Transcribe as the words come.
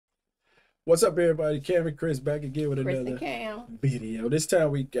What's up, everybody? Kevin, Chris, back again with Chris another and Cam. video. This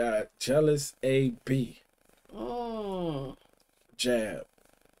time we got Jealous AB. Jab.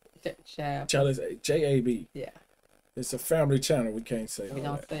 Jab. Jealous JAB. Yeah. It's a family channel. We can't say We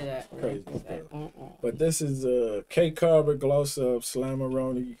all don't say that. Crazy but this is K Carver, Gloss Up,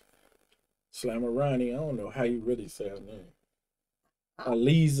 Slimeroni. I don't know how you really say her name.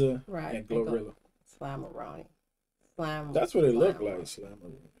 Aleza and GloRilla. Slimeroni. That's what it looked like,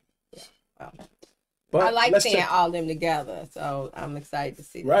 Slimeroni. Yeah. Wow. But I like seeing all them together, so I'm excited to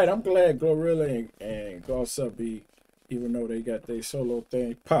see that. Right, I'm glad GloRilla and Gloss Up even though they got their solo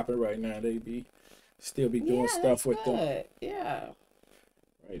thing popping right now, they still be doing stuff with them. Yeah.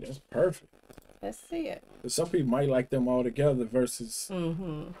 Right, that's perfect. Let's see it. But some people might like them all together versus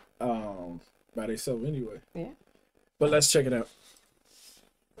by themselves anyway. Yeah. But let's check it out.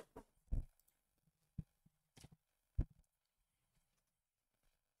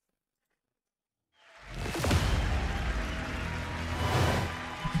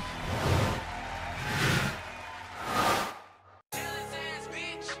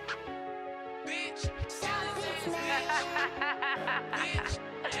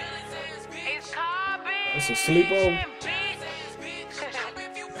 It's a sleepover.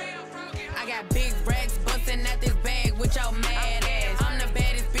 I got big racks busting at this bag with your mad ass. I'm the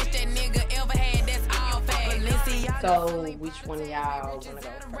baddest bitch that nigga ever had. That's all fact. So, which one of y'all wanna go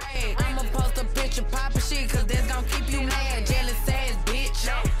first? I'ma post a picture poppin' shit, cause that's gon' keep you mad. Jealous ass bitch.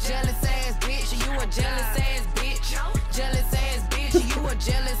 Jealous ass bitch. You a jealous ass bitch. Jealous ass bitch. You a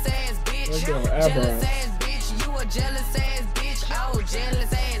jealous ass bitch. Jealous ass bitch. You a jealous ass bitch. Oh,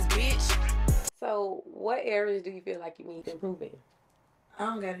 jealous ass bitch. So, what areas do you feel like you need to improve in? I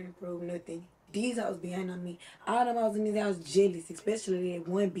don't gotta improve nothing. These hoes behind on me. All them hoes in this house jealous, especially that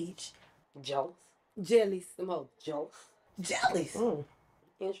one bitch. Jealous? Jealous. Them hoes jealous? Jealous.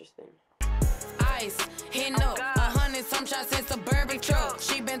 Interesting. Ice, hitting up 100 some shots in suburban truck.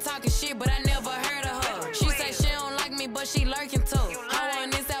 She been talking shit, but I never heard of her. She say she don't like me, but she lurking too. How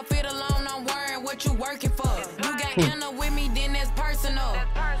in this outfit alone, I'm worrying what you working for. You got Anna with me, then that's personal.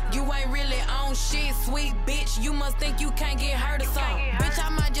 You ain't really on shit, sweet bitch. You must think you can't get hurt or something. Bitch, I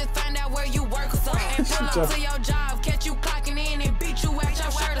might just find out where you work or something. And pull up to your job, catch you clocking in and beat you at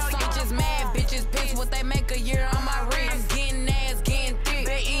your shirt or something. Bitches mad, bitches pissed what they make a year on my wrist. I'm getting ass, getting thick.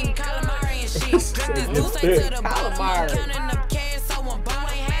 They eating calamari and shit. This dude say to the bottom, I'm counting up cash, so I'm ball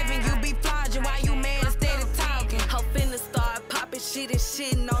ain't having you be flogging while you mad instead of talking. Her finna start popping shit and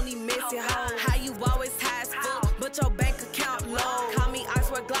shitting on these messy hoes. How you always high as fuck, but your bank account low. Call me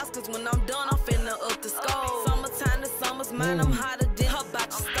Icewear Gloss, cause when I'm done, I'm finna up the score. Summertime, the summer's mine, I'm hotter than her about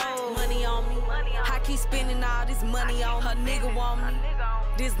your stove. Money on me, I keep spending all this money on her nigga want me.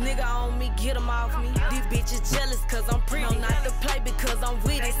 This nigga on me, get him off me. These bitches jealous cause I'm pretty. I'm not to play because I'm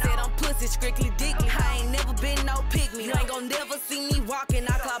with it. Said I'm pussy, strictly dicky. I ain't never been no pygmy. You ain't gon' never see me walking.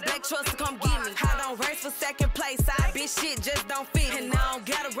 I call black trucks to come get me. I don't race for second place. I bitch shit just don't fit. And I don't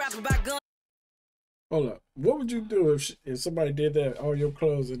gotta rap about guns. Hold up. What would you do if somebody did that on your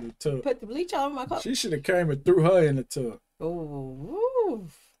clothes in the tub? Put the bleach on my clothes. She should have came and threw her in the tub. Ooh.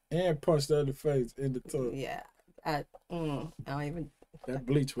 And punched her in the face in the tub. Yeah. I don't even... That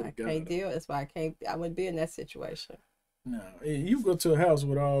bleach would have got her. I can't deal. That's why I wouldn't be in that situation. No. You go to a house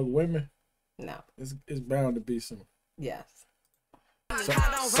with all women, no. It's bound to be some. Yes. I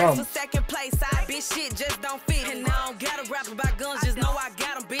don't race for second place. I bitch shit just don't fit. And I don't gotta rap about guns. Just know I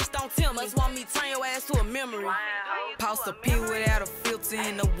got them. Bitch, don't tell me. Must want me turn your ass to a memory. Post a pill without a filter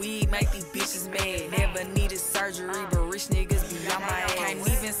in the weed. Make these bitches mad. Never needed surgery, but rich niggas be on my ass. Can't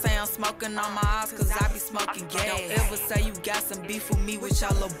even say I'm smoking on my ass, cause I be smoking gas. Don't ever say you got some beef with me with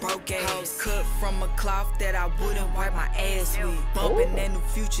your little broke ass. Cut from a cloth that I wouldn't wipe my ass with. Bumping in the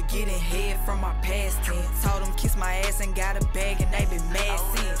future, getting head from my past tense. Told them kiss my ass and got a bag and they been mad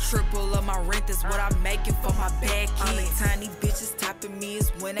since. Triple of my rent is what I'm making for my bad kids. Only tiny bitches topping me is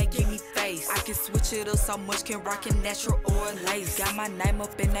when they give me face. I can switch it up so much, can rock a natural or lace. Got my name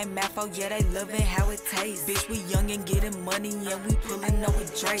up in their mouth, oh yeah, they loving how it tastes. Bitch, we young and getting money and we pulling up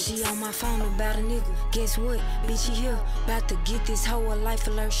with Drake. She on my phone about a nigga, guess what? Bitch, she here, about to get this hoe a life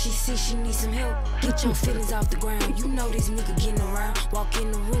alert. She see she need some help, get your feelings off the ground. You know this nigga getting around. Walk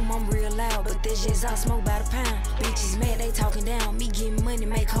in the room, I'm real loud, but that's just I smoke by the pound. Bitches mad, they talking down, me getting money,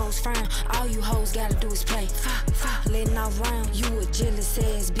 make hoes frown. All you hoes gotta do is play, letting off round. You a jealous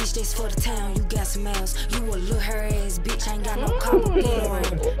ass bitch, that's for the town. You got some ass, you a little hair ass bitch, ain't got no copper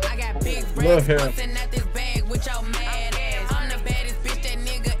around. I got big racks busting at this bag with your mad ass. I'm the baddest bitch that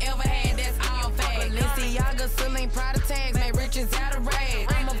nigga ever had, that's all fact. Balenciaga, Celine, Prada tags, made riches out of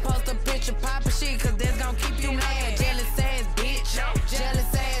rags. I'ma post a picture poppin' shit, cause that's gon' keep you mad. Jealous ass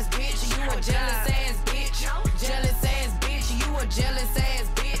bitch, you a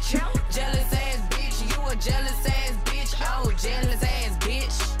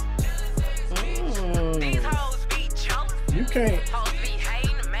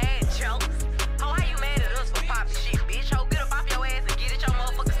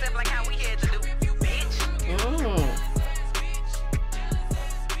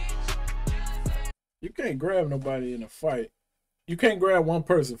can't grab nobody in a fight. You can't grab one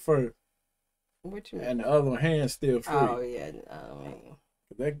person first. What you mean? And the other hand still free. Oh yeah, I mean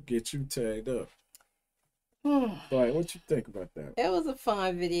that gets you tagged up. But what you think about that? it was a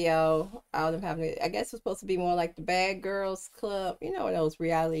fun video. Out of having, I guess it was supposed to be more like the Bad Girls Club, you know, those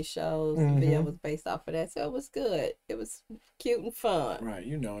reality shows. The video was based off of that, so it was good. It was cute and fun. Right,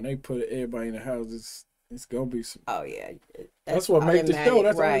 you know, and they put everybody in the house. It's gonna be some. Oh yeah, that's what makes the show.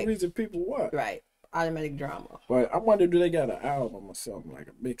 That's the only right. reason people watch. Right, automatic drama. But I wonder, do they got an album or something like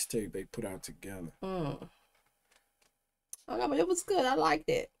a mixtape they put out together? I don't know, but it was good. I liked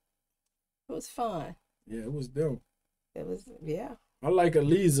it. It was fun. Yeah, it was dope. It was, yeah. I like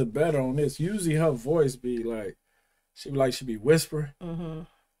Aleza better on this. Usually her voice be like, she be whispering,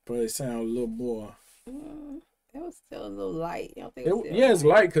 but it sound a little more. It was still a little light. You don't think? It's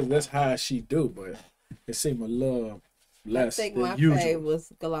light because that's how she do, but it seemed a little less. I think than my usual. fave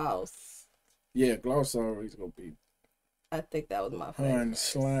was Gloss. Yeah, Gloss always gonna be. I think that was my favorite. favorite.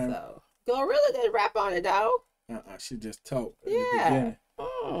 Slime. So GloRilla did rap on it though. She just talked. Yeah.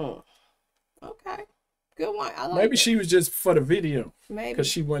 Okay. Good one. I like Maybe it. she was just for the video. Maybe. Because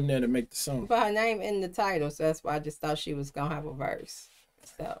she wasn't there to make the song. But her name in the title, so that's why I just thought she was gonna have a verse.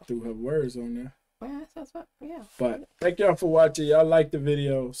 So threw her words on there. Well, that's what, yeah. But thank y'all for watching. Y'all like the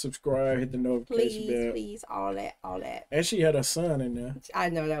video. Subscribe, hit the notification bell. Please, all that. And she had her son in there. I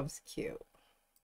know that was cute.